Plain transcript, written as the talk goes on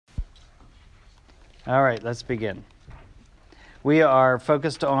All right, let's begin. We are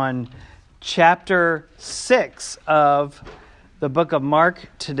focused on chapter 6 of the book of Mark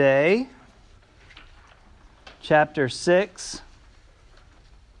today. Chapter 6.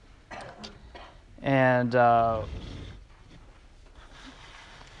 And I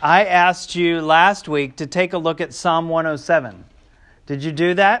asked you last week to take a look at Psalm 107. Did you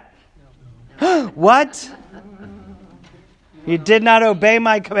do that? No. What? You did not obey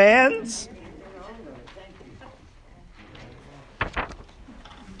my commands?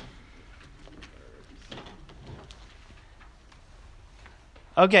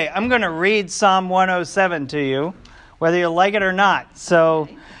 Okay, I'm going to read Psalm 107 to you, whether you like it or not. So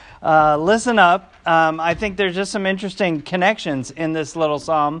listen up. I think there's just some interesting connections in this little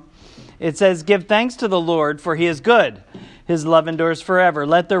psalm. It says, "Give thanks to the Lord, for he is good. His love endures forever.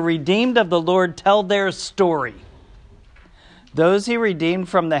 Let the redeemed of the Lord tell their story. Those he redeemed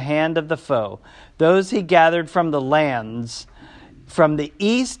from the hand of the foe, those he gathered from the lands, from the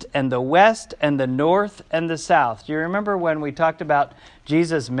east and the west and the north and the south." Do you remember when we talked about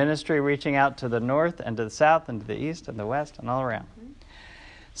Jesus' ministry reaching out to the north and to the south and to the east and the west and all around?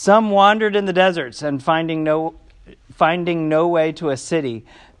 "Some wandered in the deserts and finding no way to a city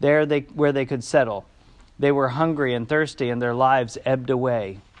where they could settle. They were hungry and thirsty, and their lives ebbed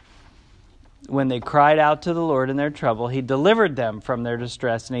away. When they cried out to the Lord in their trouble, he delivered them from their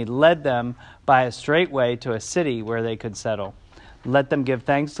distress, and he led them by a straight way to a city where they could settle. Let them give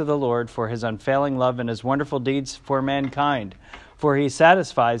thanks to the Lord for his unfailing love and his wonderful deeds for mankind. For he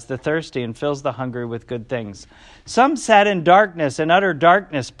satisfies the thirsty and fills the hungry with good things. Some sat in darkness and utter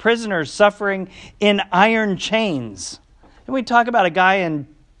darkness, prisoners suffering in iron chains." Didn't we talk about a guy in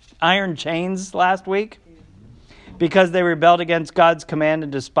iron chains last week? "Because they rebelled against God's command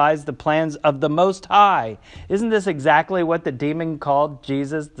and despised the plans of the Most High." Isn't this exactly what the demon called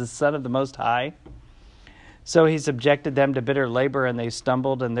Jesus, the Son of the Most High? "So he subjected them to bitter labor, and they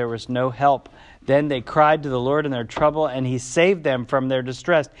stumbled, and there was no help. Then they cried to the Lord in their trouble, and he saved them from their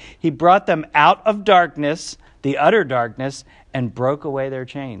distress. He brought them out of darkness, the utter darkness, and broke away their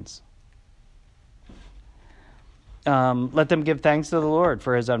chains. Let them give thanks to the Lord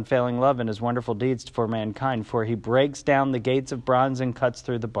for his unfailing love and his wonderful deeds for mankind, for he breaks down the gates of bronze and cuts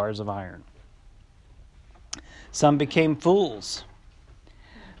through the bars of iron. Some became fools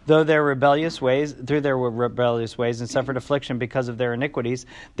through their rebellious ways and suffered affliction because of their iniquities.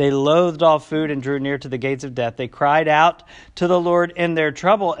 They loathed all food and drew near to the gates of death. They cried out to the Lord in their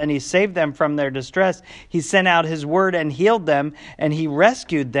trouble, and he saved them from their distress. He sent out his word and healed them, and he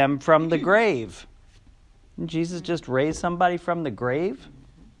rescued them from the grave." Didn't Jesus just raise somebody from the grave?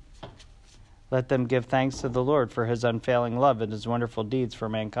 "Let them give thanks to the Lord for his unfailing love and his wonderful deeds for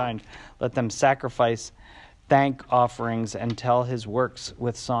mankind. Let them sacrifice thank offerings and tell his works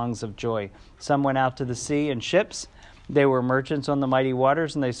with songs of joy. Some went out to the sea in ships. They were merchants on the mighty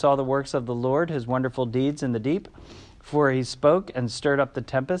waters, and they saw the works of the Lord, his wonderful deeds in the deep. For he spoke and stirred up the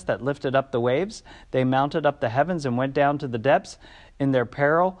tempest that lifted up the waves. They mounted up the heavens and went down to the depths. In their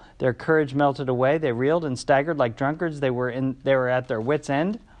peril, their courage melted away. They reeled and staggered like drunkards. They were at their wits'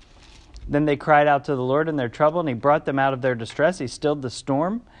 end. Then they cried out to the Lord in their trouble, and he brought them out of their distress. He stilled the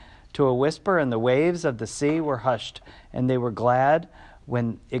storm to a whisper, and the waves of the sea were hushed. And they were glad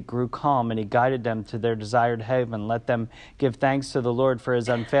when it grew calm, and he guided them to their desired haven. Let them give thanks to the Lord for his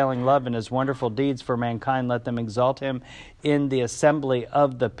unfailing love and his wonderful deeds for mankind. Let them exalt him in the assembly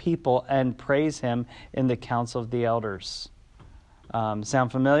of the people and praise him in the council of the elders." Sound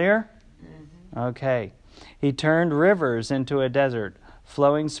familiar? Mm-hmm. Okay. "He turned rivers into a desert,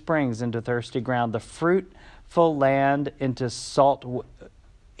 flowing springs into thirsty ground, the fruitful land into a salt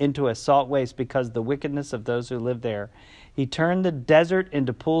waste because of the wickedness of those who live there. He turned the desert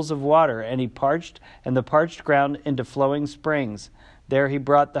into pools of water, and the parched ground into flowing springs. There he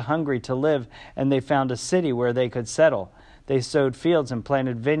brought the hungry to live, and they found a city where they could settle. They sowed fields and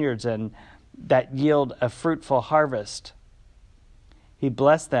planted vineyards and that yield a fruitful harvest. He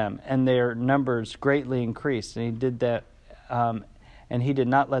blessed them, and their numbers greatly increased, and he did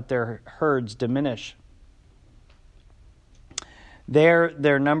not let their herds diminish.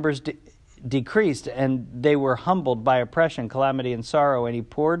 Their numbers decreased, and they were humbled by oppression, calamity, and sorrow. And he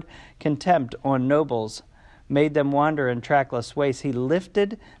poured contempt on nobles, made them wander in trackless wastes. He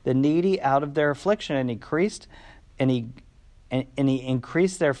lifted the needy out of their affliction, and he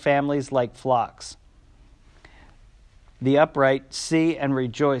increased their families like flocks. The upright see and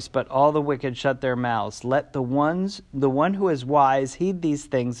rejoice, but all the wicked shut their mouths. Let the one who is wise heed these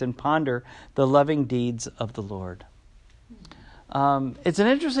things and ponder the loving deeds of the Lord." It's an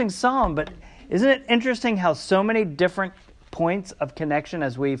interesting psalm, but isn't it interesting how so many different points of connection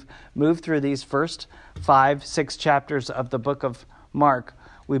as we've moved through these first 5-6 chapters of the book of Mark.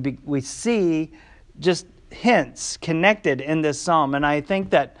 We see just hints connected in this psalm. And I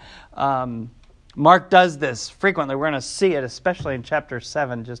think that Mark does this frequently. We're going to see it, especially in chapter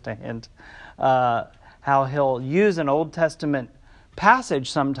 7, just a hint, how he'll use an Old Testament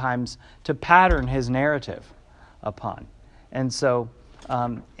passage sometimes to pattern his narrative upon. And so,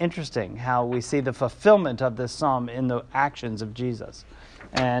 interesting how we see the fulfillment of this psalm in the actions of Jesus.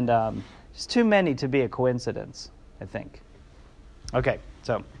 And it's too many to be a coincidence, I think. Okay,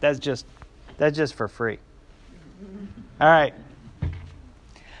 so that's just for free. All right.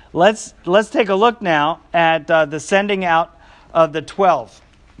 Let's take a look now at the sending out of the 12.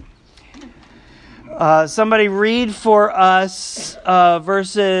 Somebody read for us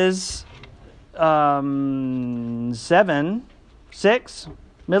verses 7, 6,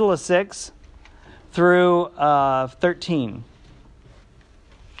 middle of 6 through 13.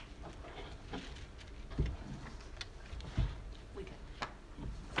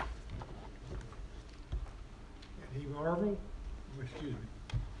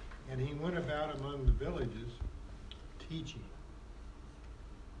 And he went about among the villages teaching.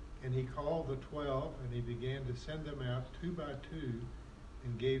 And he called the 12, and he began to send them out 2 by 2,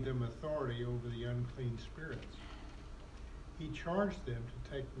 and gave them authority over the unclean spirits. He charged them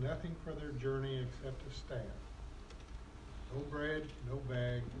to take nothing for their journey except a staff. No bread, no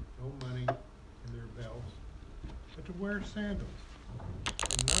bag, no money in their belts, but to wear sandals,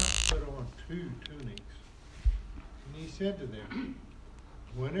 and not put on 2 tunics. And he said to them,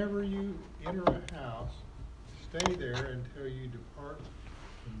 whenever you enter a house, stay there until you depart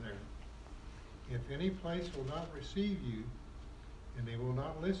from there. If any place will not receive you, and they will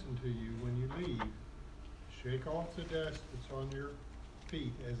not listen to you when you leave, shake off the dust that's on your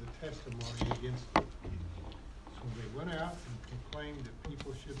feet as a testimony against them. So they went out and proclaimed that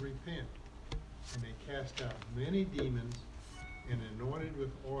people should repent. And they cast out many demons and anointed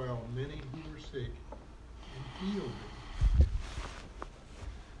with oil many who were sick and healed them.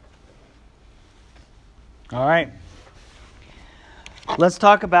 All right. Let's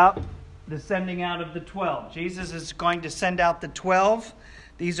talk about the sending out of the 12. Jesus is going to send out the 12.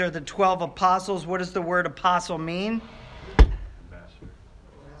 These are the 12 apostles. What does the word apostle mean?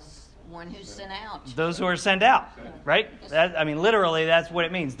 One who's sent out. Those who are sent out, right? Literally, that's what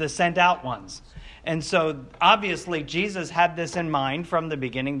it means, the sent out ones. And so, obviously, Jesus had this in mind from the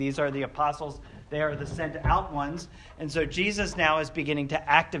beginning. These are the apostles. They are the sent out ones. And so, Jesus now is beginning to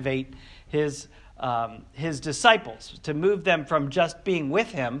activate his disciples, to move them from just being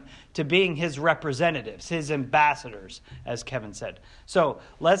with him to being his representatives, his ambassadors, as Kevin said. So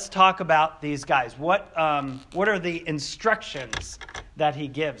let's talk about these guys. What are the instructions that he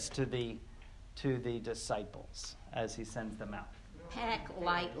gives to the disciples as he sends them out? Pack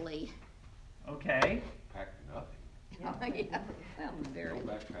lightly. Okay. Pack nothing. Yeah. Well, very. No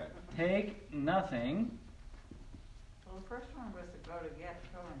backpack. Take nothing. Well, the first one was to go in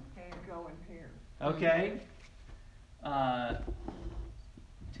pairs. Go in pairs. Okay.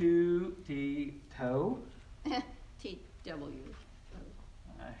 Toe. T-W.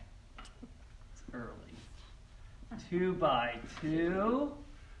 It's early. 2 by 2.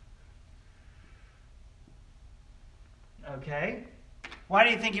 Okay. Why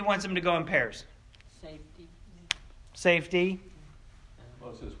do you think he wants them to go in pairs? Safety.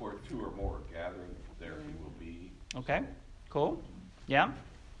 Well, it says where 2 or more are gathering, there he will be. Okay. Cool. Yeah.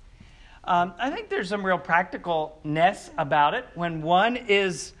 I think there's some real practicalness about it.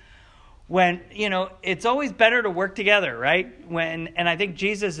 It's always better to work together, right? And I think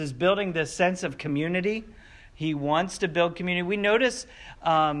Jesus is building this sense of community. He wants to build community. We notice,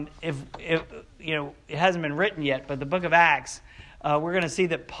 if it hasn't been written yet, but the book of Acts, we're going to see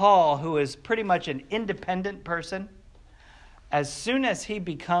that Paul, who is pretty much an independent person, as soon as he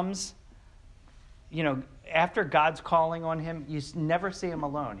becomes, after God's calling on him, you never see him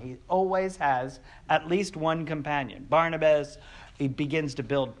alone. He always has at least one companion. Barnabas, he begins to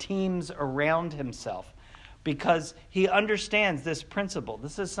build teams around himself because he understands this principle.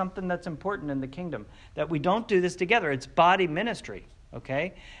 This is something that's important in the kingdom, that we don't do this together. It's body ministry,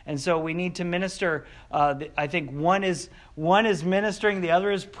 okay? And so we need to minister. I think one is ministering, the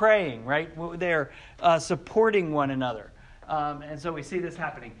other is praying, right? They're supporting one another. And so we see this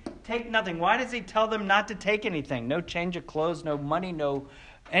happening. Take nothing. Why does he tell them not to take anything? No change of clothes, no money, no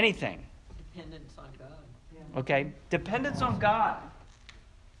anything. Dependence on God. Yeah. Okay. Dependence on God.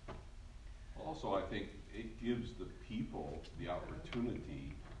 Also, I think it gives the people the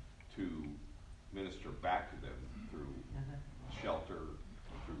opportunity to minister back to them through shelter,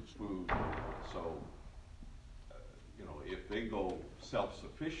 through food. So, if they go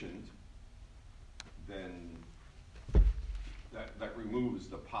self-sufficient, then that removes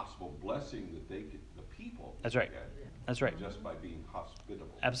the possible blessing that the people That's right. get That's right. just by being hospitable.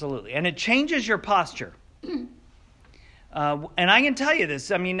 Absolutely. And it changes your posture. And I can tell you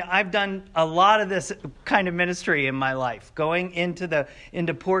this. I mean, I've done a lot of this kind of ministry in my life, going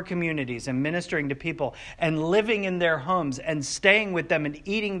into poor communities and ministering to people and living in their homes and staying with them and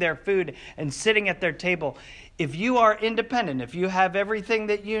eating their food and sitting at their table. If you are independent, if you have everything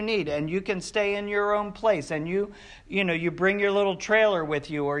that you need and you can stay in your own place and you bring your little trailer with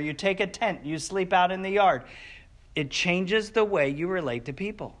you or you take a tent, you sleep out in the yard, it changes the way you relate to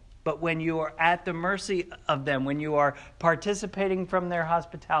people. But when you are at the mercy of them, when you are participating from their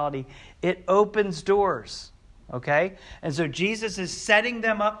hospitality, it opens doors, okay? And so Jesus is setting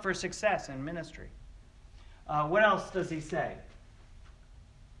them up for success in ministry. What else does he say?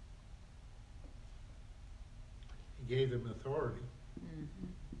 He gave them authority. Mm-hmm.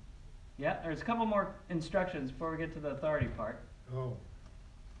 Yeah, there's a couple more instructions before we get to the authority part. Oh,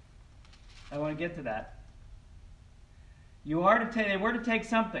 I want to get to that. They were to take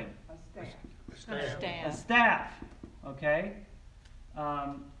something. A staff. the staff. A staff, okay?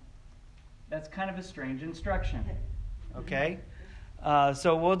 That's kind of a strange instruction, okay?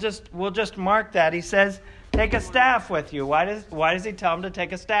 So we'll just mark that. He says, take a staff with you. Why does he tell them to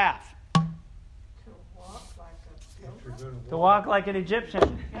take a staff? To walk like a If you're pilgrim. going To walk like an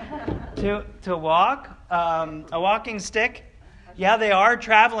Egyptian. to walk, a walking stick. Yeah, they are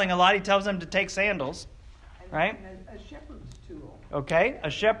traveling a lot. He tells them to take sandals, right? A shepherd's tool. Okay, a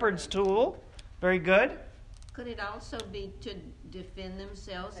shepherd's tool. Very good. Could it also be to defend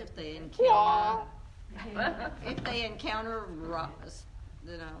themselves if they encounter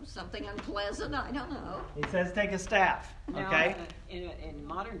something unpleasant? I don't know. He says take a staff, Now, okay? in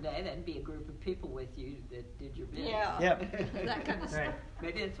modern day, that'd be a group of people with you that did your business. Yeah. Yep. That kind of stuff. Right.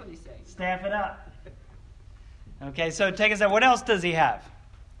 Maybe that's what he's saying. Staff it up. Okay, so take a staff. What else does he have?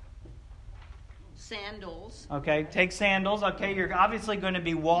 Sandals. Okay, take sandals. Okay, you're obviously going to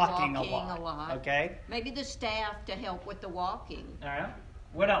be walking a lot. Okay, Maybe the staff to help with the walking. all right.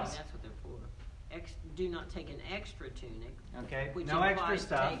 What I mean, else? that's what they're for. Do not take an extra tunic. Okay, Which no extra implies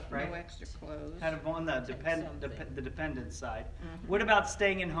stuff, take right? No extra clothes. Kind of on the something. the dependent side. Mhm. What about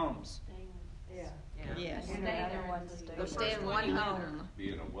staying in homes? Yeah. Yeah. Yes. Stay there. Go stay in one home.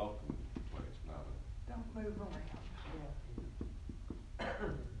 Be in a welcome place, not Don't move around.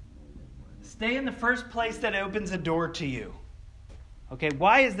 Stay in the first place that opens a door to you. Okay,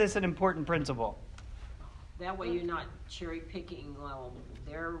 why is this an important principle? That way you're not cherry picking, well,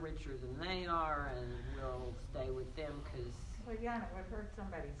 they're richer than they are, and we'll stay with them because. Well, yeah, and it would hurt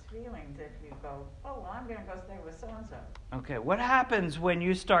somebody's feelings if you go, oh, well, I'm gonna go stay with so-and-so. Okay, what happens when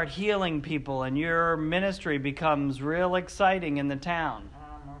you start healing people and your ministry becomes real exciting in the town?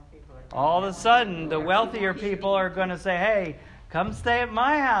 More people are. All of a sudden, the wealthier people are going to say, "Hey, come stay at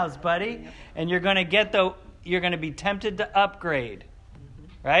my house, buddy," and you're going to be tempted to upgrade,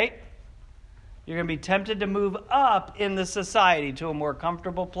 right? You're going to be tempted to move up in the society to a more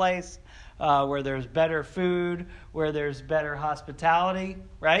comfortable place where there's better food, where there's better hospitality,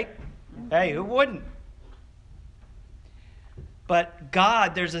 right? Hey, who wouldn't? But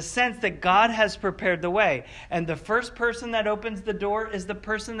God, there's a sense that God has prepared the way. And the first person that opens the door is the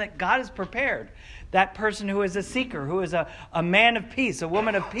person that God has prepared. That person who is a seeker, who is a man of peace, a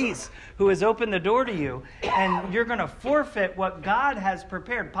woman of peace, who has opened the door to you. And you're going to forfeit what God has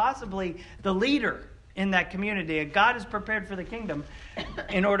prepared, possibly the leader in that community. And God is prepared for the kingdom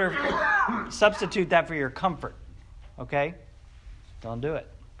in order to substitute that for your comfort. Okay? Don't do it.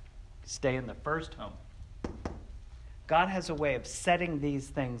 Stay in the first home. God has a way of setting these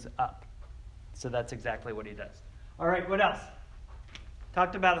things up. So that's exactly what he does. All right, what else?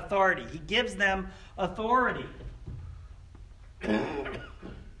 Talked about authority. He gives them authority.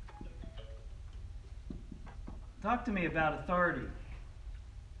 Talk to me about authority.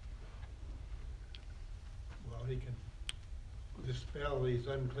 Well, he can dispel these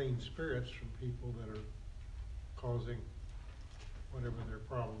unclean spirits from people that are causing whatever their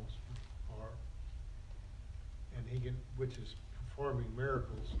problems are. And he can, which is performing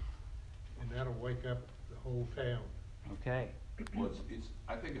miracles, and that'll wake up the whole town. Okay. well,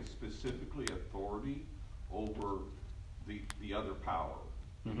 I think it's specifically authority over the other power.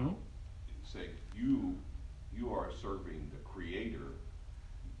 You know, say you are serving the Creator.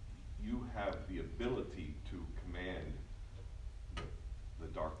 You have the ability to command the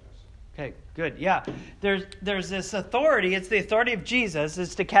darkness. Okay, good. Yeah. There's this authority. It's the authority of Jesus.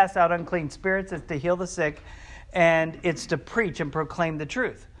 It's to cast out unclean spirits. It's to heal the sick. And it's to preach and proclaim the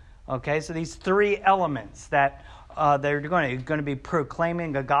truth. Okay, so these three elements that They're going to be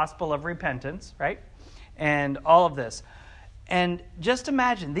proclaiming a gospel of repentance, right? And all of this. And just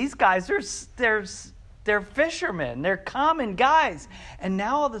imagine, these guys, they're fishermen. They're common guys. And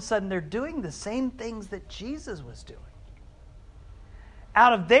now all of a sudden they're doing the same things that Jesus was doing.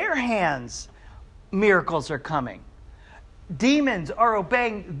 Out of their hands, miracles are coming. Demons are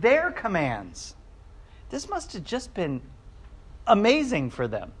obeying their commands. This must have just been amazing for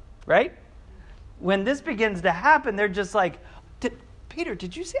them, right? When this begins to happen, they're just like, Peter,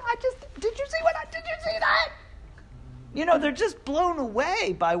 did you see that? You know, they're just blown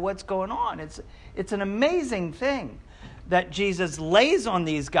away by what's going on. It's an amazing thing that Jesus lays on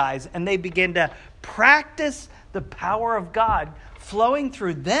these guys, and they begin to practice the power of God flowing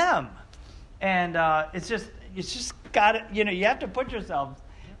through them. And it's just got it. You know, you have to put yourselves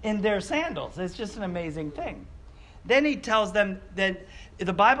in their sandals. It's just an amazing thing. Then he tells them that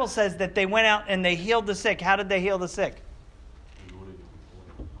the Bible says that they went out and they healed the sick. How did they heal the sick?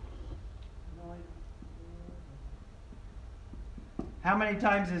 How many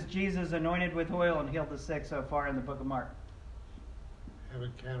times is Jesus anointed with oil and healed the sick so far in the book of Mark?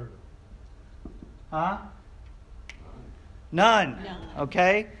 Haven't counted them. Huh? None.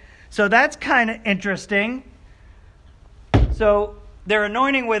 Okay? So that's kind of interesting. So they're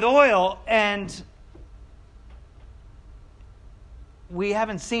anointing with oil, and we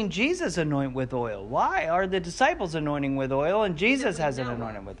haven't seen Jesus anoint with oil. Why are the disciples anointing with oil and Jesus hasn't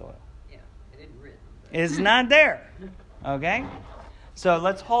anointed with oil? Yeah, it isn't written. It's not there. Okay? So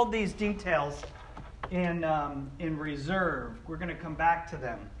let's hold these details in reserve. We're going to come back to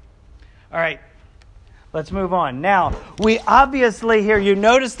them. All right. Let's move on. Now, we obviously here, you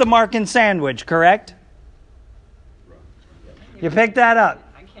notice the Markan sandwich, correct? You picked that up.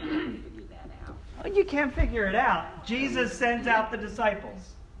 I can't figure that out. Oh, you can't figure it out. Jesus sends out the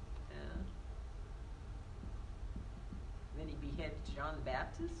disciples. Then he beheads John the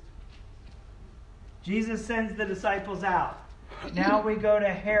Baptist. Jesus sends the disciples out. Now we go to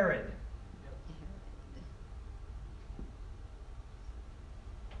Herod.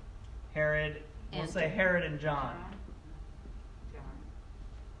 Herod, we'll say Herod and John.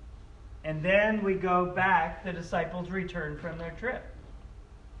 And then we go back, the disciples return from their trip.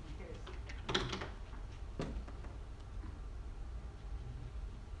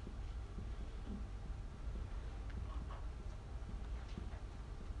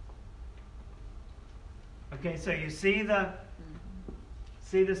 Okay, so you see the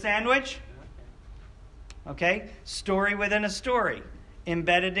sandwich? Okay, story within a story,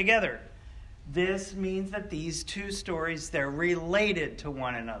 embedded together. This means that these two stories, they're related to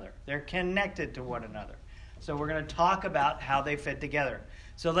one another. They're connected to one another. So we're going to talk about how they fit together.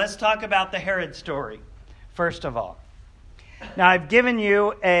 So let's talk about the Herod story, first of all. Now, I've given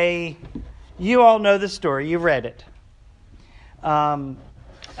you you all know the story. You read it.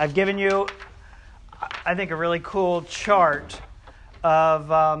 I've given you, I think, a really cool chart of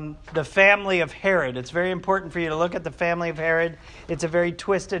the family of Herod. It's very important for you to look at the family of Herod. It's a very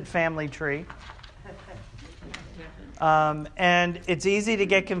twisted family tree. And it's easy to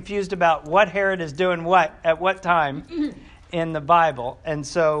get confused about what Herod is doing what at what time in the Bible. And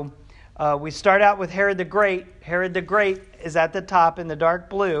so we start out with Herod the Great. Herod the Great is at the top in the dark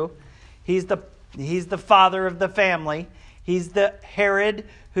blue. He's the father of the family. He's the Herod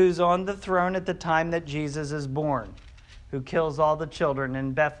who's on the throne at the time that Jesus is born, who kills all the children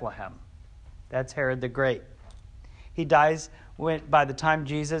in Bethlehem. That's Herod the Great. He dies by the time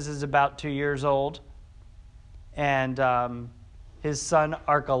Jesus is about 2 years old. And his son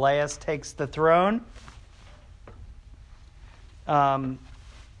Archelaus takes the throne. And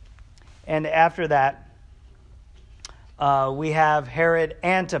after that, we have Herod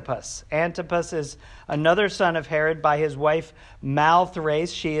Antipas. Antipas is another son of Herod by his wife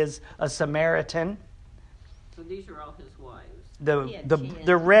Malthrace. She is a Samaritan. So these are all his wives.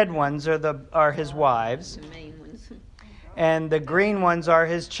 The red ones are his wives, The main ones. and the green ones are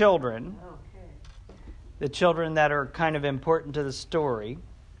his children. The children that are kind of important to the story.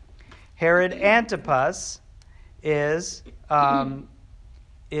 Herod Antipas is the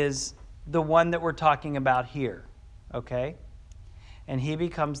one that we're talking about here, okay? And he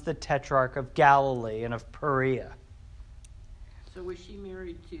becomes the tetrarch of Galilee and of Perea. So was she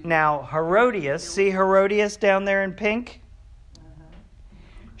married to... Now, Herodias, see Herodias down there in pink?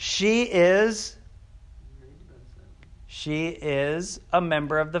 She is a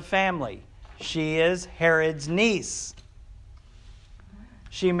member of the family. She is Herod's niece.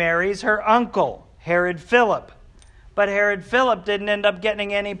 She marries her uncle, Herod Philip. But Herod Philip didn't end up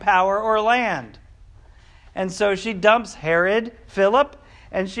getting any power or land. And so she dumps Herod Philip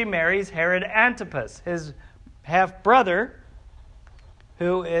and she marries Herod Antipas, his half-brother,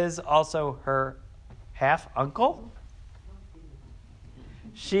 who is also her half-uncle.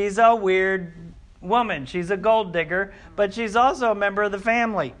 She's a weird woman. She's a gold digger, but she's also a member of the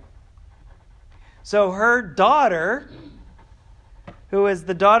family. So her daughter, who is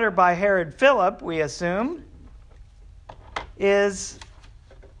the daughter by Herod Philip, we assume, is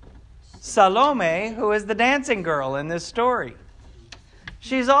Salome, who is the dancing girl in this story.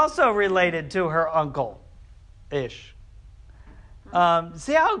 She's also related to her uncle-ish.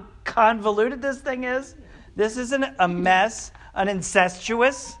 See how convoluted this thing is? This isn't a mess, an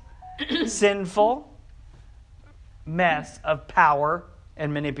incestuous, sinful mess of power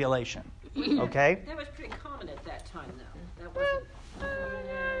and manipulation. Okay? That was pretty common at that time, though. That wasn't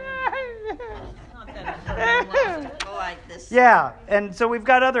not that Like this. Yeah, and so we've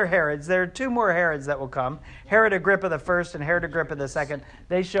got other Herods. There are two more Herods that will come. Herod Agrippa the first and Herod Agrippa the second.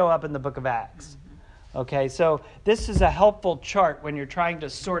 They show up in the book of Acts. Okay, so this is a helpful chart when you're trying to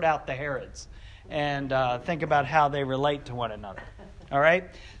sort out the Herods and think about how they relate to one another. All right?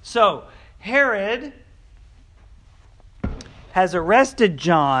 So Herod has arrested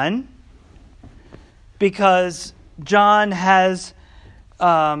John because John has...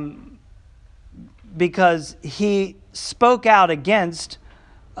 because he spoke out against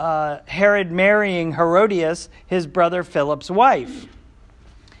Herod marrying Herodias, his brother Philip's wife.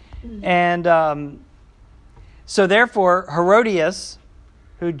 And so therefore, Herodias,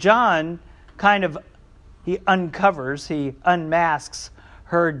 who John he uncovers, he unmasks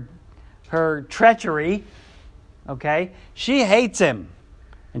her treachery, okay? She hates him,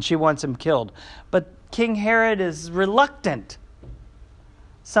 and she wants him killed. But King Herod is reluctant,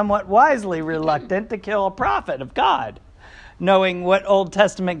 somewhat wisely reluctant, to kill a prophet of God, knowing what Old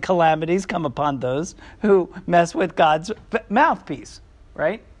Testament calamities come upon those who mess with God's mouthpiece,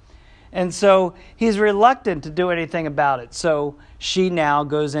 right? And so he's reluctant to do anything about it. So she now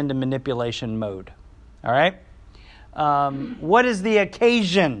goes into manipulation mode. All right? What is the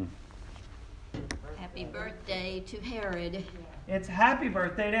occasion? Happy birthday to Herod. It's happy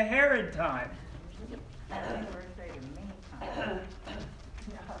birthday to Herod time. Happy birthday to me.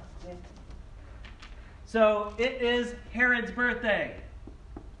 So it is Herod's birthday.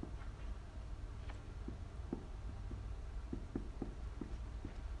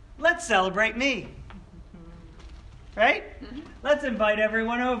 Let's celebrate me. Right? Let's invite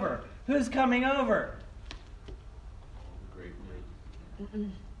everyone over. Who's coming over?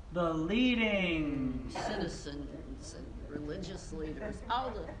 The leading Citizens and religious leaders. All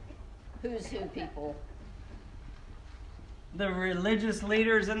the who's who people. The religious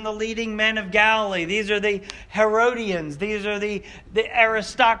leaders and the leading men of Galilee. These are the Herodians. These are the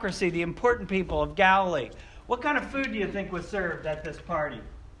aristocracy, the important people of Galilee. What kind of food do you think was served at this party?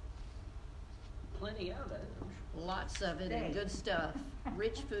 plenty of it. Lots of it and good stuff.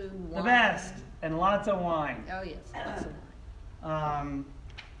 Rich food, wine. The best, and lots of wine. Oh yes, lots of wine.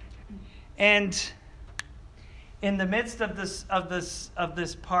 And in the midst of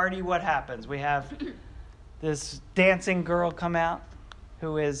this party, what happens? We have this dancing girl come out,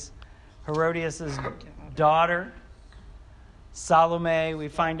 who is Herodias' daughter, Salome. We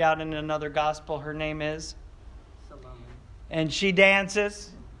find out in another gospel her name is. Salome. And she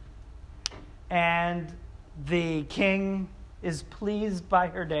dances, and the king is pleased by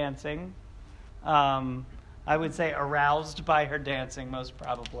her dancing. I would say aroused by her dancing, most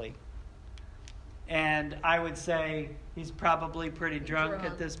probably. And I would say he's probably pretty drunk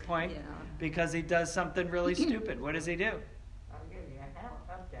at this point, yeah. because he does something really stupid. What does he do? I'll give you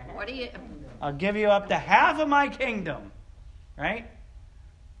up to half. What do you? I'll give you up to half of my kingdom. Right?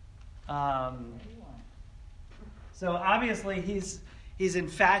 So obviously he's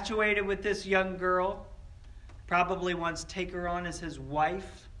infatuated with this young girl. Probably wants to take her on as his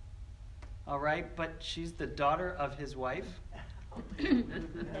wife. All right? But she's the daughter of his wife.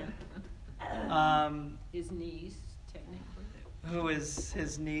 His niece, technically. Who is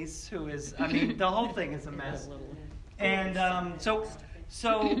his niece, who is, I mean, the whole thing is a mess. And so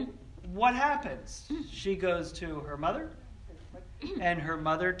what happens? She goes to her mother, and her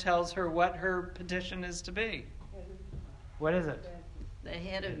mother tells her what her petition is to be. What is it? The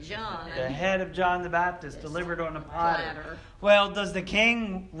head of John. The head of John the Baptist, Yes. delivered on a platter. Platter. Well, does the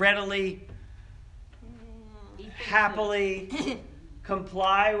king readily, happily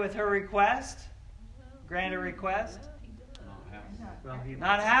comply with her request? Grant a request?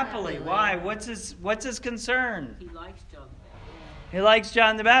 Not happily. Why? What's his concern? He likes John the Baptist. He likes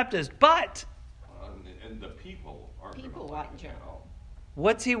John the Baptist, but And the people aren't going People to like like John. it at all.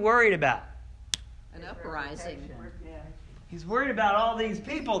 what's he worried about? An uprising. He's worried about all these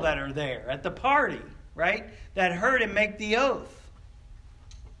people that are there at the party. right, that heard him make the oath,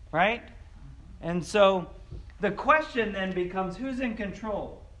 right? And so the question then becomes, who's in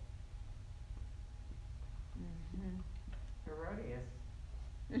control? Herodias.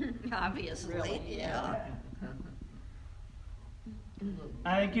 Obviously, Really? yeah.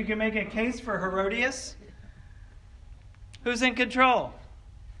 I think you can make a case for Herodias. Who's in control?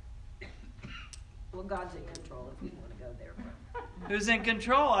 Well, God's in control if you want to go there. Who's in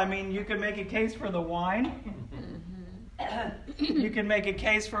control? I mean, you can make a case for the wine. You can make a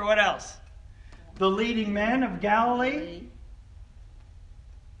case for what else? The leading men of Galilee.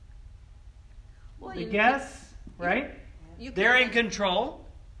 Well, The you- guests, right? you They're in can- control.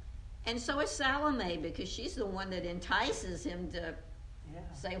 And so is Salome, because she's the one that entices him to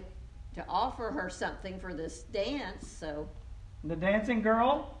say, to offer her something for this dance. So The dancing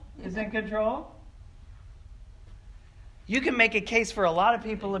girl is in control. You can make a case for a lot of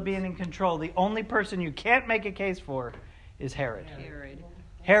people of being in control. The only person you can't make a case for is Herod. Herod.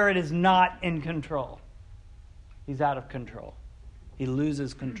 Herod is not in control. He's out of control. He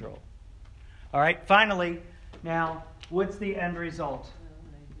loses control. All right, finally, now, what's the end result?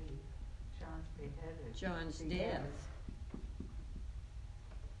 John's beheaded. John's death.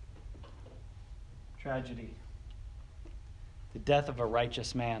 Tragedy. The death of a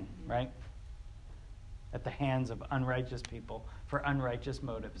righteous man, right? At the hands of unrighteous people for unrighteous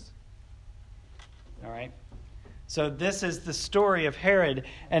motives. All right? So this is the story of Herod,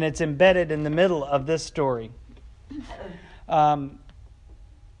 and it's embedded in the middle of this story.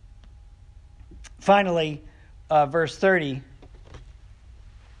 Finally, verse 30,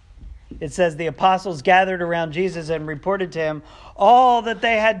 it says, the apostles gathered around Jesus and reported to him all that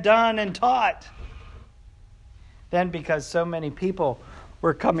they had done and taught. Then, because so many people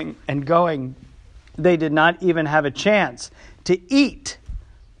were coming and going, they did not even have a chance to eat.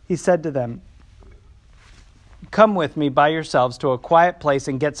 He said to them, come with me by yourselves to a quiet place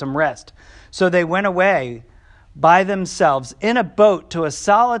and get some rest. So they went away by themselves in a boat to a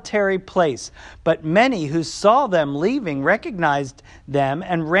solitary place. But many who saw them leaving recognized them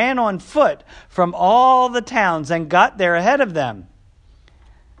and ran on foot from all the towns and got there ahead of them.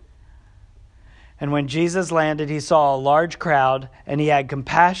 And when Jesus landed, he saw a large crowd, and he had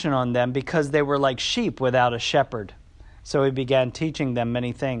compassion on them because they were like sheep without a shepherd. So he began teaching them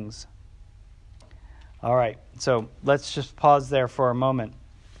many things. All right, so let's just pause there for a moment.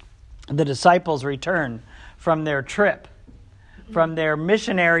 The disciples return from their trip, from their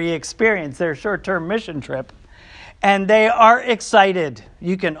missionary experience, their short-term mission trip, and they are excited.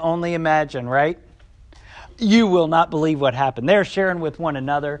 You can only imagine, right? You will not believe what happened. They're sharing with one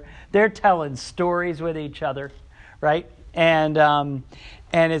another. They're telling stories with each other, right? And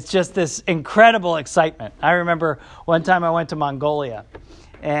it's just this incredible excitement. I remember one time I went to Mongolia,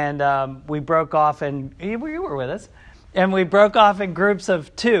 and we broke off, and you were with us, and we broke off in groups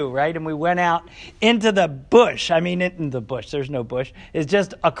of 2, right? And we went out into the bush. I mean, in the bush. There's no bush. It's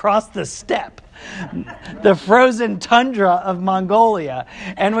just across the steppe, the frozen tundra of Mongolia.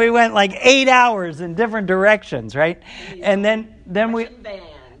 And we went like 8 hours in different directions, right? And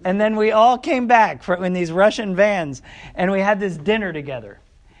then we all came back in these Russian vans, and we had this dinner together.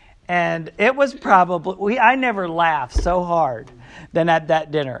 And it was probably, I never laughed so hard than at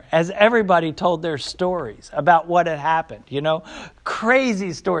that dinner, as everybody told their stories about what had happened,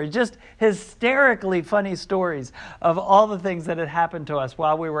 crazy stories, just hysterically funny stories of all the things that had happened to us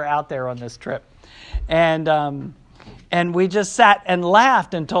while we were out there on this trip. And we just sat and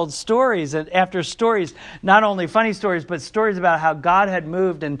laughed and told stories and after stories, not only funny stories, but stories about how God had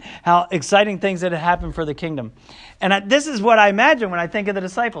moved and how exciting things that had happened for the kingdom. And this is what I imagine when I think of the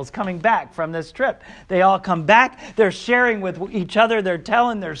disciples coming back from this trip. They all come back. They're sharing with each other. They're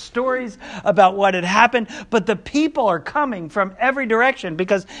telling their stories about what had happened. But the people are coming from every direction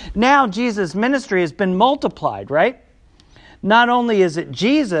because now Jesus' ministry has been multiplied, right? Not only is it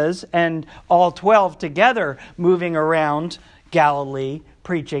Jesus and all 12 together moving around Galilee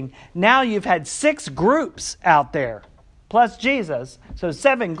preaching, now you've had 6 groups out there, plus Jesus, so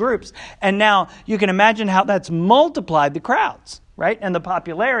 7 groups. And now you can imagine how that's multiplied the crowds, right? And the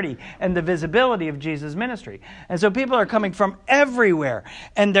popularity and the visibility of Jesus' ministry. And so people are coming from everywhere,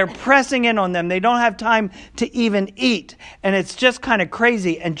 and they're pressing in on them. They don't have time to even eat. And it's just kind of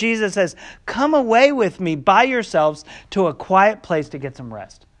crazy. And Jesus says, come away with me by yourselves to a quiet place to get some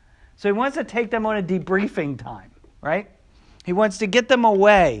rest. So he wants to take them on a debriefing time, right? He wants to get them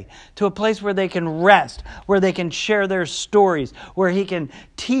away to a place where they can rest, where they can share their stories, where he can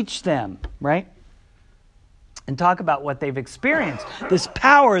teach them, right? And talk about what they've experienced, this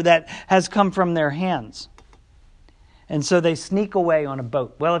power that has come from their hands. And so they sneak away on a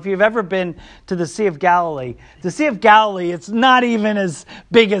boat. Well, if you've ever been to the Sea of Galilee, it's not even as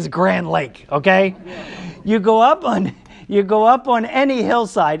big as Grand Lake, okay? You go up on any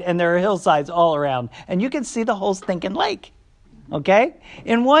hillside, and there are hillsides all around, and you can see the whole stinking lake, okay?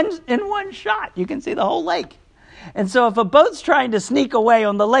 In one shot, you can see the whole lake. And so if a boat's trying to sneak away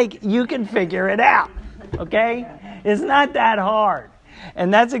on the lake, you can figure it out, okay? It's not that hard.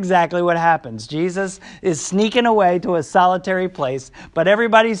 And that's exactly what happens. Jesus is sneaking away to a solitary place, but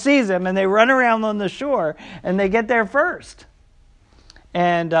everybody sees him, and they run around on the shore, and they get there first.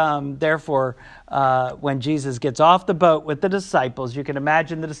 And therefore, when Jesus gets off the boat with the disciples, you can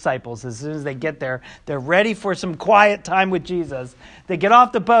imagine the disciples, as soon as they get there, they're ready for some quiet time with Jesus. They get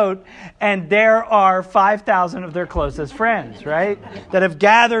off the boat, and there are 5,000 of their closest friends, right, that have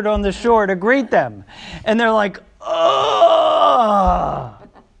gathered on the shore to greet them. And they're like, oh!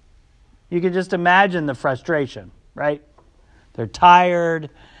 You can just imagine the frustration, right? They're tired.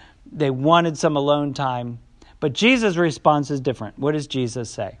 They wanted some alone time. But Jesus' response is different. What does Jesus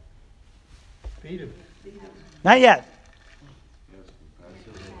say? Feed him. Not yet.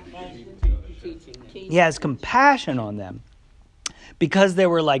 Teaching. He has compassion on them because they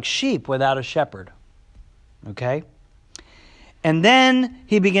were like sheep without a shepherd. Okay? And then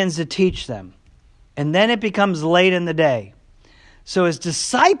he begins to teach them. And then it becomes late in the day. So his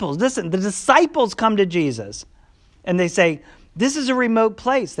disciples, listen, the disciples come to Jesus and they say, this is a remote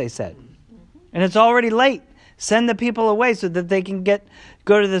place, they said. And it's already late. Send the people away so that they can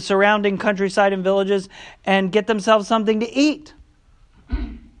go to the surrounding countryside and villages and get themselves something to eat.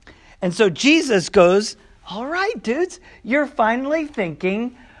 And so Jesus goes, all right, dudes, you're finally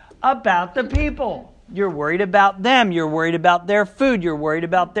thinking about the people. You're worried about them. You're worried about their food. You're worried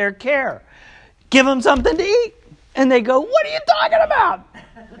about their care. Give them something to eat. And they go, what are you talking about?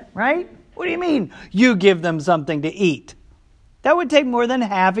 Right? What do you mean you give them something to eat? That would take more than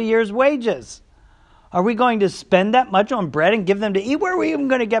half a year's wages. Are we going to spend that much on bread and give them to eat? Where are we even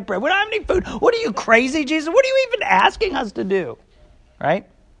going to get bread? We don't have any food. What are you, crazy, Jesus? What are you even asking us to do? Right?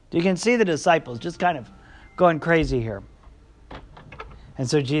 You can see the disciples just kind of going crazy here. And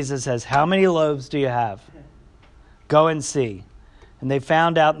so Jesus says, how many loaves do you have? Go and see. And they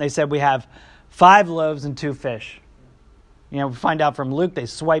found out and they said, we have 5 loaves and 2 fish. You know, we find out from Luke, they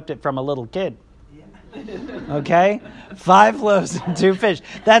swiped it from a little kid. Okay? 5 loaves and 2 fish.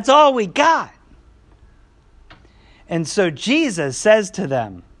 That's all we got. And so Jesus says to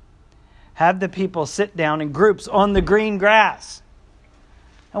them, have the people sit down in groups on the green grass.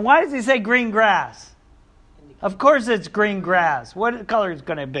 And why does he say green grass? Of course it's green grass. What color is it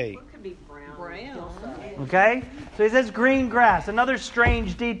going to be? It could be brown. Okay? So he says green grass. Another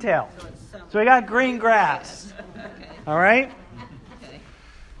strange detail. So we got green grass. All right?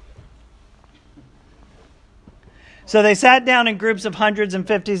 So they sat down in groups of hundreds and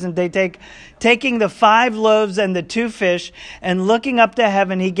fifties, and they taking the 5 loaves and the 2 fish, and looking up to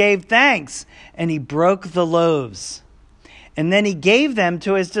heaven, he gave thanks, and he broke the loaves. And then he gave them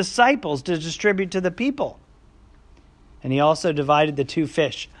to his disciples to distribute to the people. And he also divided the 2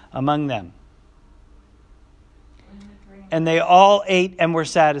 fish among them. And they all ate and were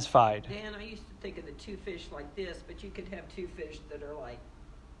satisfied. Dan, I used to think of the 2 fish like this, but you could have 2 fish that are like...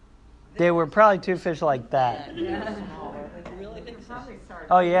 They were probably 2 fish like that. Yeah. Really think so?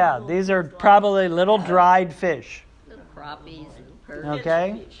 Oh yeah, these are probably little dried fish. Little crappies and perch.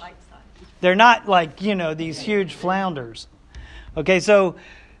 Okay? They're not like, these huge flounders. Okay, so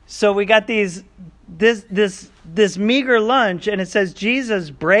we got this meager lunch, and it says Jesus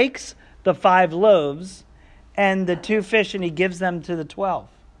breaks the 5 loaves and the 2 fish, and he gives them to the 12.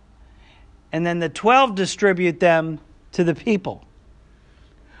 And then the 12 distribute them to the people.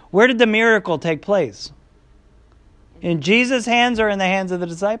 Where did the miracle take place? In Jesus' hands or in the hands of the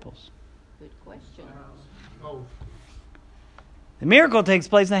disciples? Good question. Oh, The miracle takes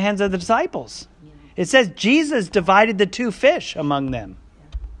place in the hands of the disciples. It says Jesus divided the 2 fish among them.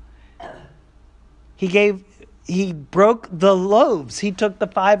 He broke the loaves. He took the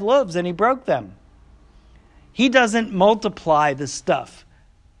 5 loaves and he broke them. He doesn't multiply the stuff.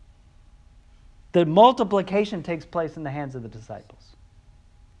 The multiplication takes place in the hands of the disciples.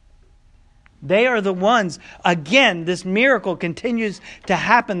 They are the ones, again, this miracle continues to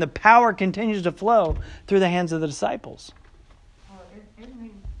happen. The power continues to flow through the hands of the disciples. Well, isn't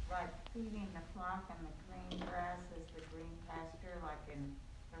he like feeding the flock and the green grass is the green pasture, like in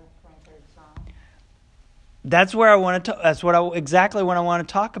the 23rd Psalm? That's where I want to. Exactly what I want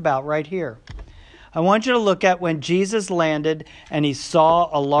to talk about right here. I want you to look at when Jesus landed and he saw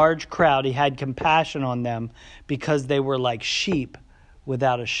a large crowd. He had compassion on them because they were like sheep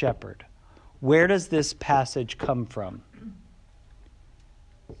without a shepherd. Where does this passage come from?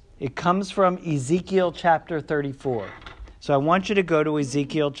 It comes from Ezekiel chapter 34. So I want you to go to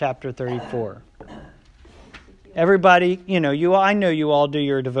Ezekiel chapter 34. Everybody, I know you all do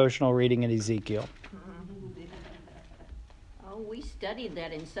your devotional reading in Ezekiel. Oh, we studied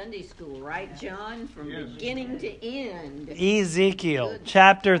that in Sunday school, right, John? From Yes. beginning to end. Ezekiel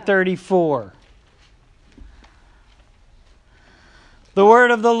chapter 34. The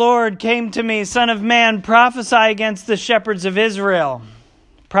word of the Lord came to me, Son of man, prophesy against the shepherds of Israel.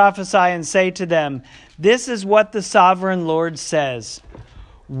 Prophesy and say to them, this is what the sovereign Lord says.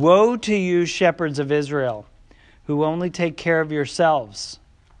 Woe to you, shepherds of Israel, who only take care of yourselves.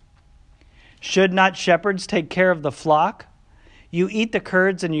 Should not shepherds take care of the flock? You eat the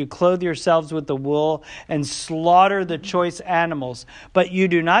curds and you clothe yourselves with the wool and slaughter the choice animals, but you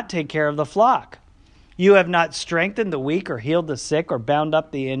do not take care of the flock. You have not strengthened the weak or healed the sick or bound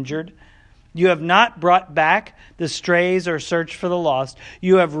up the injured. You have not brought back the strays or searched for the lost.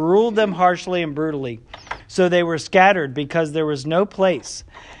 You have ruled them harshly and brutally. So they were scattered because there was no place.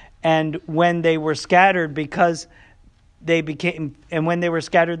 And when they were scattered they became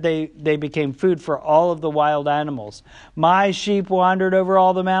food for all of the wild animals. My sheep wandered over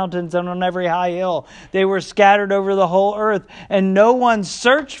all the mountains and on every high hill. They were scattered over the whole earth, and no one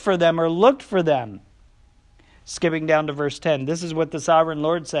searched for them or looked for them. Skipping down to verse 10, this is what the sovereign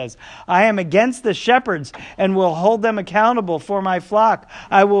Lord says. I am against the shepherds and will hold them accountable for my flock.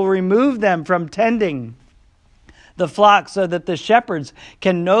 I will remove them from tending the flock so that the shepherds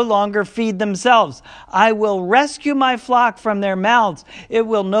can no longer feed themselves. I will rescue my flock from their mouths. It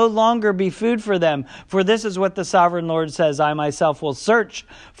will no longer be food for them. For this is what the sovereign Lord says. I myself will search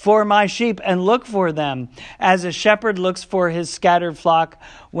for my sheep and look for them. As a shepherd looks for his scattered flock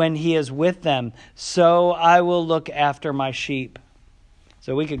when he is with them, so I will look after my sheep.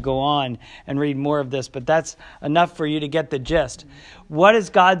 So we could go on and read more of this, but that's enough for you to get the gist. What is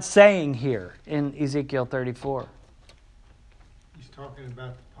God saying here in Ezekiel 34? He's talking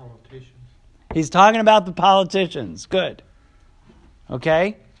about the politicians. He's talking about the politicians. Good.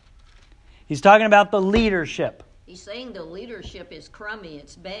 Okay? He's talking about the leadership. He's saying the leadership is crummy,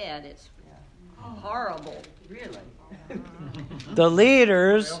 it's bad, it's horrible. Really? The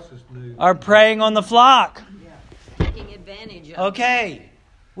leaders What else is new? are preying on the flock. Taking advantage of it. Okay,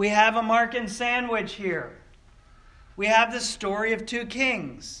 we have a Markan sandwich here. We have the story of two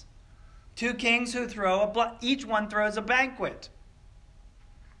kings. Two kings who each one throws a banquet.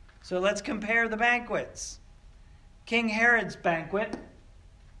 So let's compare the banquets. King Herod's banquet.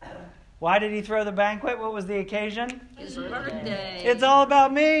 Why did he throw the banquet? What was the occasion? His birthday. It's all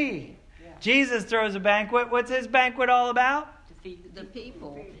about me. Jesus throws a banquet. What's his banquet all about? To feed The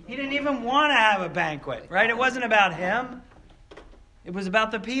people. He didn't even want to have a banquet, right? It wasn't about him. It was about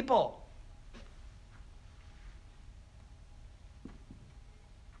the people.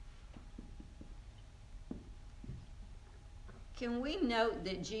 Can we note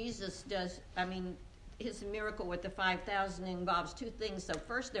that Jesus his miracle with the 5,000 involves two things. So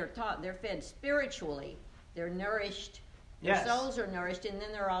first they're fed spiritually. They're nourished. Their Yes. souls are nourished, and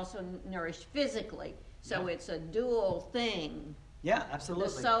then they're also nourished physically. So it's a dual thing. Yeah, The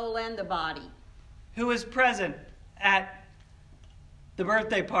absolutely. soul and the body. Who was present at the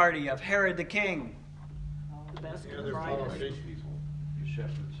birthday party of Herod the king? the best The of other writers. politicians. The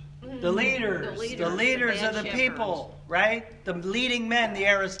shepherds. The leaders. The leaders of the bad people, right? The leading men, the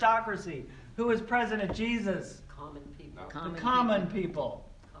aristocracy. Who was present at Jesus? Common people. The common people.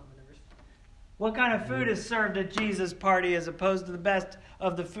 Commoners. What kind of food is served at Jesus' party as opposed to the best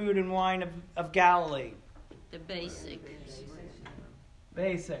of the food and wine of Galilee? The basic.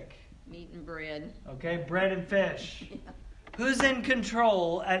 Basic. Meat and bread. Okay, bread and fish. Who's in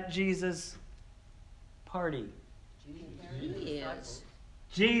control at Jesus' party? He is.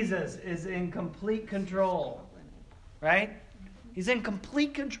 Jesus is in complete control. Right? He's in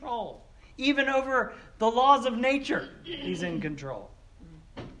complete control. Even over the laws of nature, he's in control.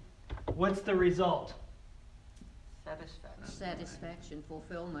 What's the result? Satisfaction. Satisfaction,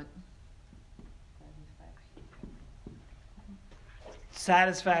 fulfillment.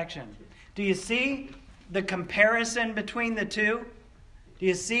 Satisfaction. Do you see the comparison between the two? Do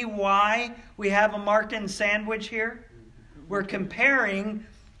you see why we have a Markan sandwich here? We're comparing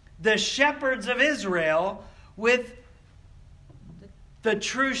the shepherds of Israel with the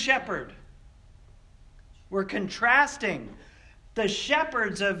true shepherd. We're contrasting. The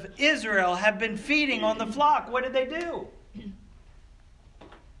shepherds of Israel have been feeding on the flock. What did they do?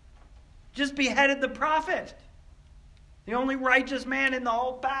 Just beheaded the prophet. The only righteous man in the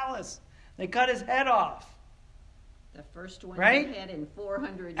whole palace. They cut his head off. The first one Right? they've had in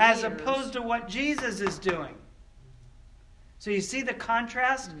 400 as years. opposed to what Jesus is doing. So you see the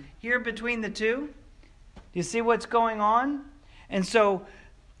contrast here between the two? Do you see what's going on? And so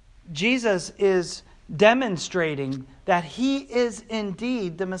Jesus is demonstrating that he is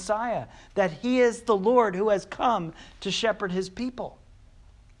indeed the Messiah, that he is the Lord who has come to shepherd his people.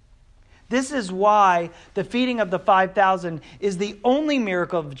 This is why the feeding of the 5,000 is the only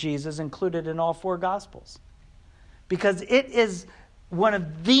miracle of Jesus included in all four Gospels. Because it is one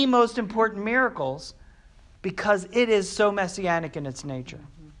of the most important miracles because it is so messianic in its nature.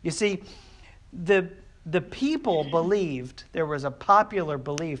 You see, the people believed, there was a popular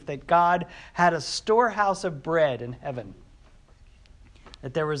belief that God had a storehouse of bread in heaven.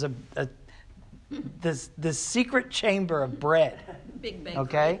 That there was this secret chamber of bread. Big bakery.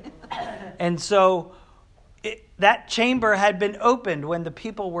 Okay? And so that chamber had been opened when the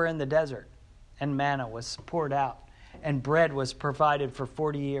people were in the desert and manna was poured out and bread was provided for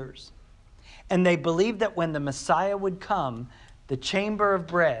 40 years. And they believed that when the Messiah would come, the chamber of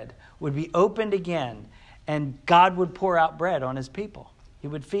bread would be opened again and God would pour out bread on his people. He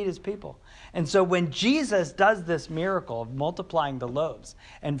would feed his people. And so when Jesus does this miracle of multiplying the loaves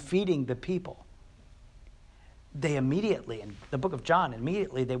and feeding the people, they immediately, in the book of John,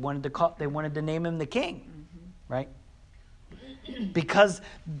 they wanted to name him the King, right? Because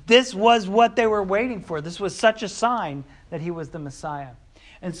this was what they were waiting for. This was such a sign that he was the Messiah.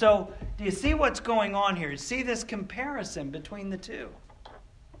 And so, do you see what's going on here? See this comparison between the two.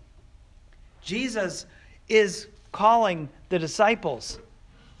 Jesus is calling the disciples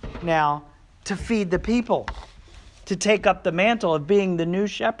now to feed the people, to take up the mantle of being the new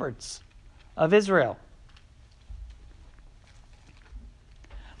shepherds of Israel.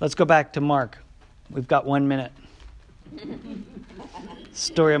 Let's go back to Mark. We've got 1 minute.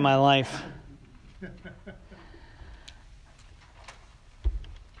 Story of my life.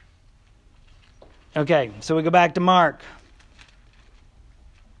 Okay, so we go back to Mark.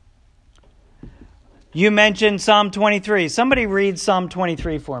 You mentioned Psalm 23. Somebody read Psalm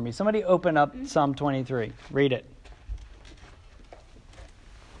 23 for me. Somebody open up Psalm 23. Read it.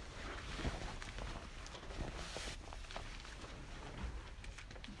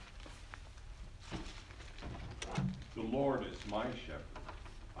 The Lord is my shepherd.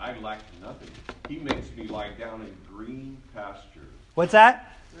 I lack nothing. He makes me lie down in green pastures. What's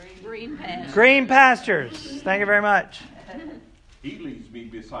that? Green pastures. Green pastures. Thank you very much. He leads me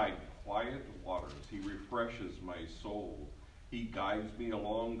beside quiet waters. He refreshes my soul. He guides me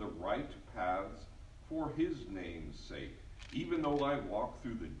along the right paths for his name's sake. Even though I walk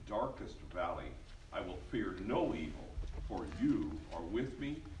through the darkest valley, I will fear no evil, for you are with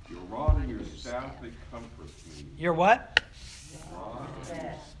me. Your rod and your staff, they comfort me. Your what? Rod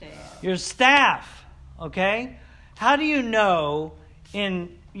and staff. Your staff. Okay? How do you know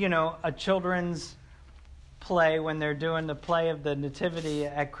in, a children's play when they're doing the play of the Nativity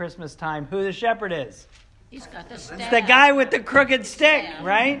at Christmas time who the shepherd is? He's got the staff. It's the guy with the crooked stick,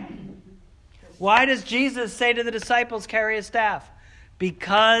 right? Why does Jesus say to the disciples, carry a staff?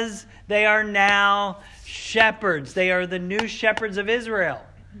 Because they are now shepherds. They are the new shepherds of Israel.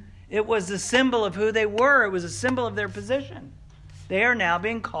 It was a symbol of who they were. It was a symbol of their position. They are now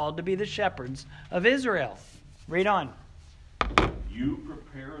being called to be the shepherds of Israel. Read on. You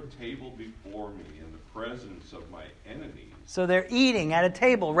prepare a table before me in the presence of my enemies. So they're eating at a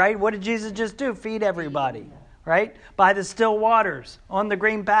table, right? What did Jesus just do? Feed everybody, right? By the still waters, on the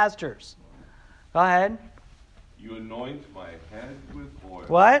green pastures. Go ahead. You anoint my head with oil.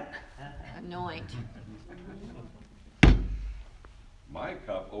 What? Anoint. My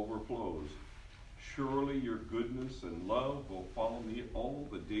cup overflows. Surely your goodness and love will follow me all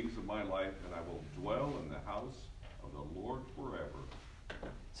the days of my life, and I will dwell in the house of the Lord forever.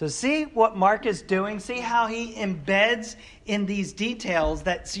 So see what Mark is doing? See how he embeds in these details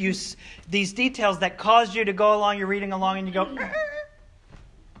that cause you to go along, you're reading along and you go,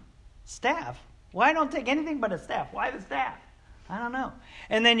 staff? Why don't take anything but a staff? Why the staff? I don't know.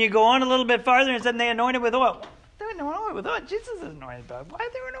 And then you go on a little bit farther and said they anointed with oil. They were anointed with oil. Jesus is anointed with oil. Why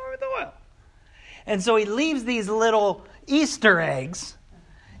are they anointed with oil? And so he leaves these little Easter eggs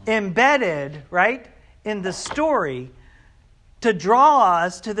embedded, right, in the story to draw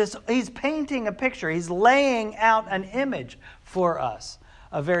us to this. He's painting a picture. He's laying out an image for us,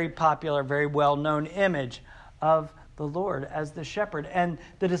 a very popular, very well-known image of the Lord as the shepherd. And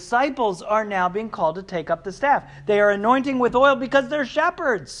the disciples are now being called to take up the staff. They are anointing with oil because they're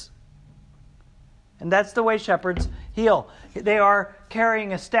shepherds. And that's the way shepherds heal. They are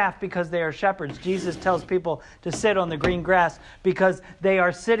carrying a staff because they are shepherds. Jesus tells people to sit on the green grass because they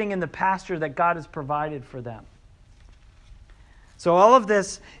are sitting in the pasture that God has provided for them. So all of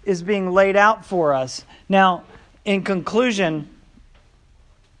this is being laid out for us. Now, in conclusion,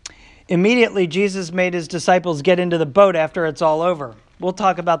 immediately Jesus made his disciples get into the boat after it's all over. We'll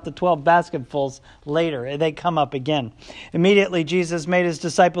talk about the 12 basketfuls later. They come up again. Immediately Jesus made his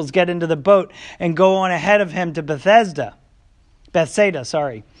disciples get into the boat and go on ahead of him to Bethsaida.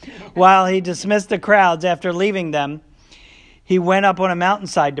 While he dismissed the crowds after leaving them, he went up on a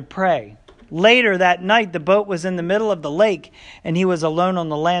mountainside to pray. Later that night, the boat was in the middle of the lake, and he was alone on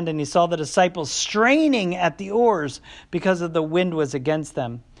the land, and he saw the disciples straining at the oars because of the wind was against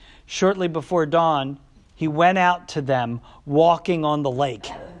them. Shortly before dawn, he went out to them walking on the lake,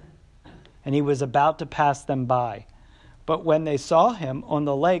 and he was about to pass them by. But when they saw him on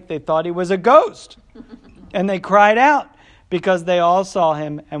the lake, they thought he was a ghost, and they cried out because they all saw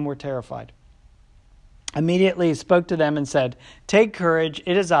him and were terrified. Immediately he spoke to them and said, "Take courage,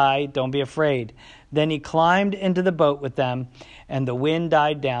 it is I, don't be afraid." Then he climbed into the boat with them, and the wind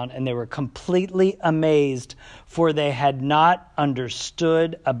died down, and they were completely amazed, for they had not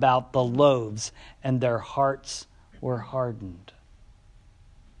understood about the loaves, and their hearts were hardened.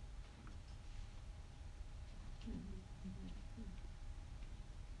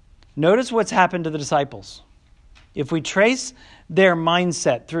 Notice what's happened to the disciples. If we trace their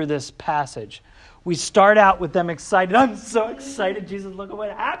mindset through this passage, we start out with them excited. I'm so excited, Jesus, look at what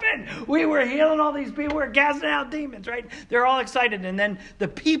happened. We were healing all these people. We're casting out demons, right? They're all excited. And then the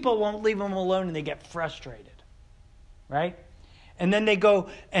people won't leave them alone and they get frustrated, right? And then they go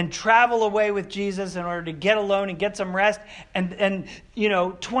and travel away with Jesus in order to get alone and get some rest. And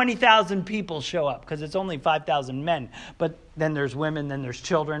 20,000 people show up because it's only 5,000 men. But then there's women, then there's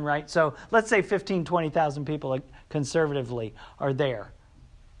children, right? So let's say 15,000, 20,000 people conservatively are there.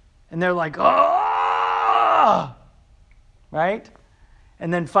 And they're like, oh, right?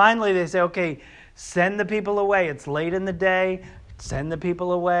 And then finally they say, okay, send the people away. It's late in the day. Send the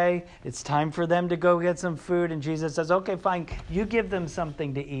people away. It's time for them to go get some food. And Jesus says, okay, fine. You give them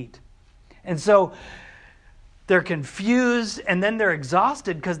something to eat. And so they're confused and then they're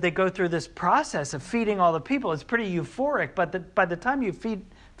exhausted because they go through this process of feeding all the people. It's pretty euphoric. But by the time you feed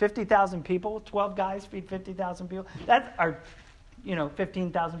 50,000 people, 12 guys feed 50,000 people, that are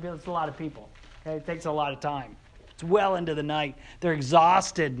 15,000 people, it's a lot of people. Okay? It takes a lot of time. It's well into the night. They're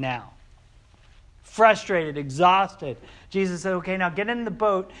exhausted now. Frustrated, exhausted. Jesus said, okay, now get in the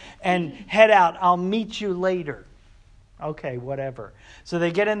boat and head out. I'll meet you later. Okay, whatever. So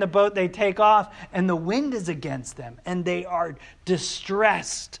they get in the boat, they take off, and the wind is against them. And they are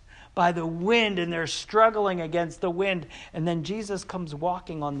distressed by the wind, and they're struggling against the wind. And then Jesus comes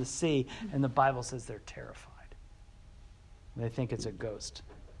walking on the sea, and the Bible says they're terrified. They think it's a ghost.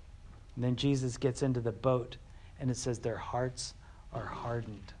 And then Jesus gets into the boat, and it says their hearts are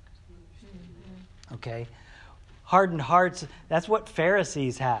hardened. Okay? Hardened hearts, that's what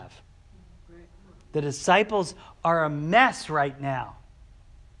Pharisees have. The disciples are a mess right now.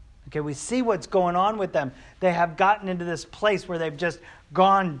 Okay, we see what's going on with them. They have gotten into this place where they've just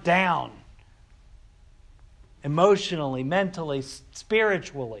gone down. Emotionally, mentally,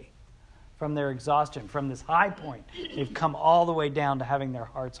 spiritually. From their exhaustion, from this high point, they've come all the way down to having their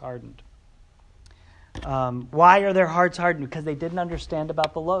hearts hardened. Why are their hearts hardened? Because they didn't understand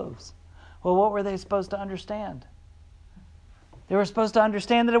about the loaves. Well, what were they supposed to understand? They were supposed to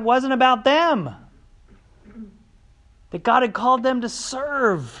understand that it wasn't about them. That God had called them to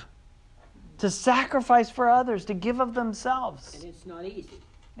serve, to sacrifice for others, to give of themselves. And it's not easy.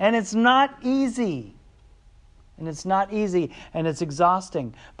 And it's not easy. And it's not easy, and it's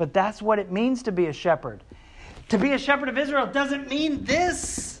exhausting. But that's what it means to be a shepherd. To be a shepherd of Israel doesn't mean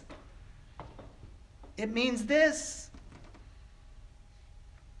this. It means this.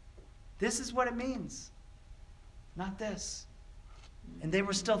 This is what it means. Not this. And they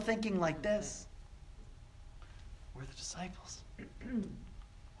were still thinking like this. We're the disciples.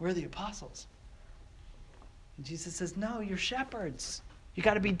 We're the apostles. And Jesus says, no, you're shepherds. You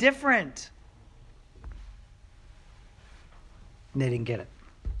got to be different. And they didn't get it.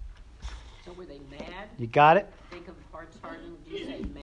 So were they mad? You got it? Think of hearts hardened. Did you say mad?